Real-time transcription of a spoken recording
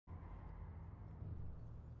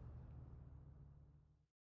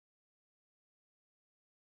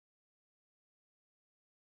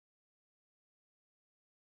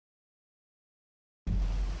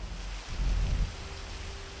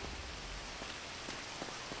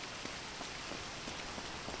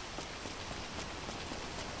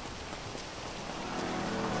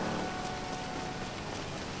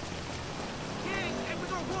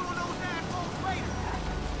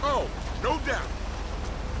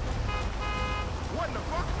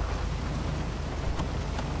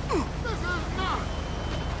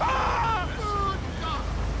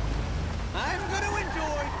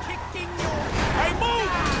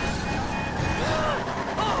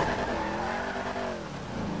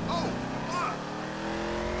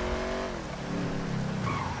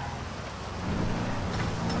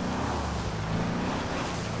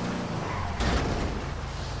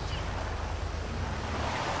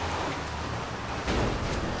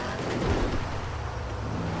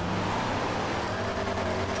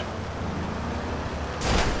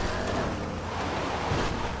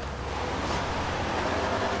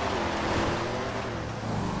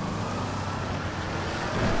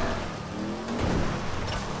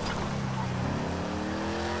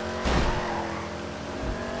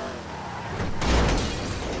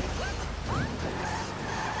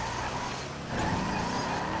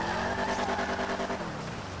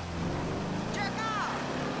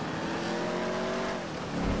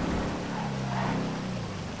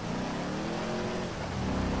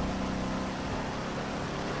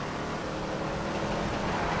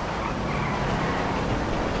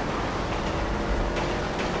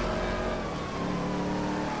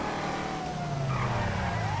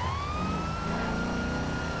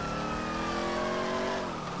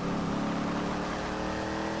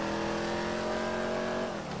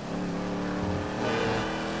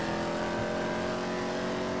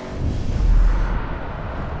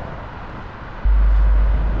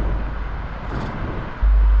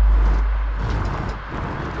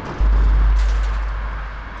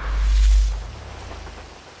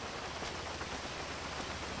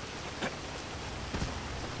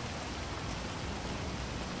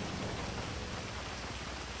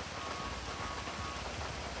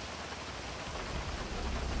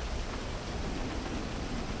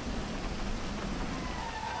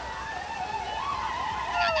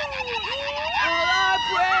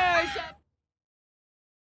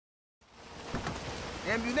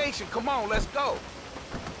Ammu-Nation, come on, let's go.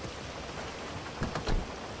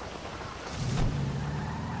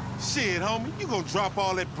 Shit, homie, you gonna drop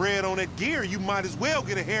all that bread on that gear, you might as well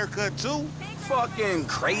get a haircut, too. Fucking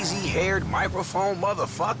crazy-haired microphone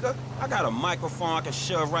motherfucker. I got a microphone I can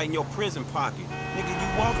shove right in your prison pocket. Nigga,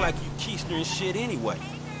 you walk like you Keistner and shit anyway.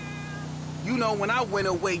 You know, when I went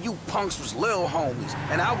away, you punks was lil homies,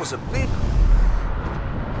 and I was a big...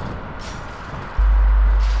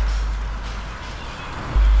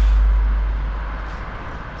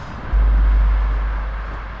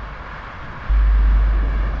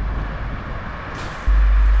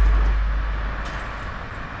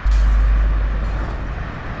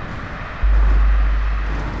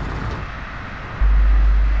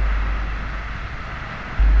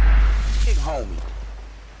 homie.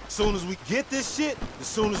 As soon as we get this shit, as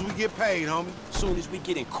soon as we get paid, homie. As soon as we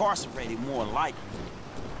get incarcerated, more likely.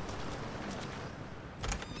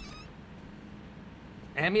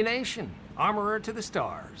 Ammu-Nation, armorer to the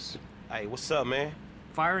stars. Hey, what's up, man?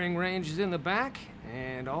 Firing range is in the back,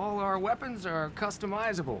 and all our weapons are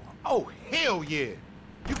customizable. Oh, hell yeah.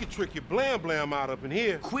 You can trick your blam-blam out up in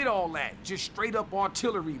here. Quit all that. Just straight up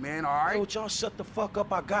artillery, man, all right? Yo, y'all shut the fuck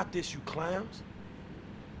up. I got this, you clowns.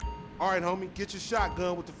 All right, homie, get your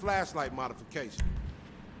shotgun with the flashlight modification.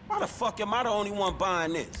 Why the fuck am I the only one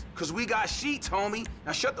buying this? Cause we got sheets, homie.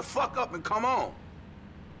 Now shut the fuck up and come on.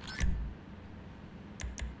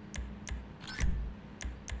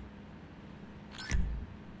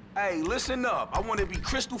 Hey, listen up. I want to be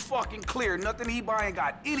crystal fucking clear. Nothing he buying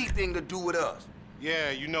got anything to do with us. Yeah,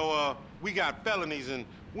 you know, we got felonies and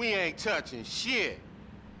we ain't touching shit.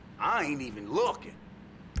 I ain't even looking.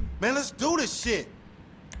 Man, let's do this shit.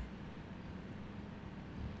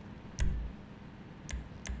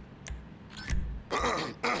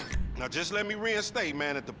 Now, just let me reinstate,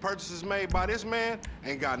 man, that the purchases made by this man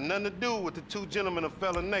ain't got nothing to do with the two gentlemen of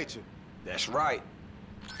felon nature. That's right.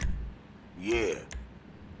 Yeah.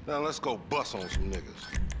 Now, let's go bust on some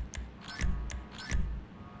niggas.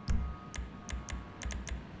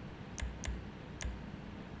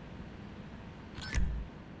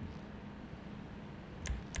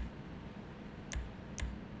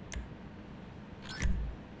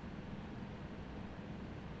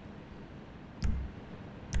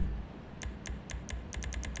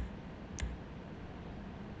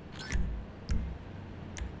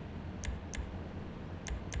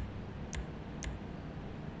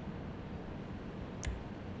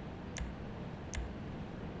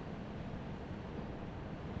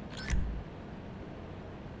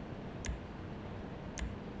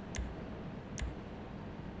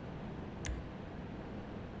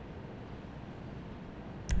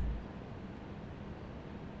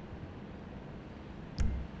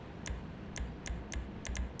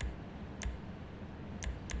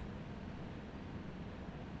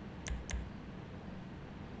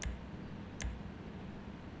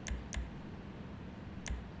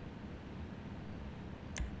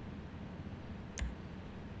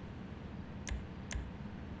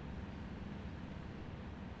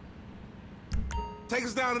 Take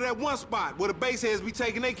us down to that one spot where the baseheads be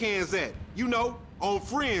taking their cans at. You know, on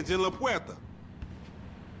Fringe in La Puerta.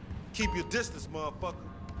 Keep your distance, motherfucker.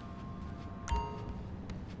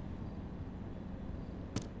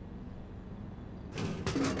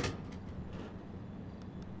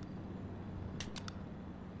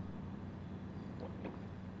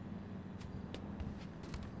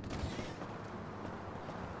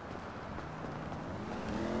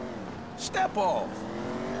 Step off.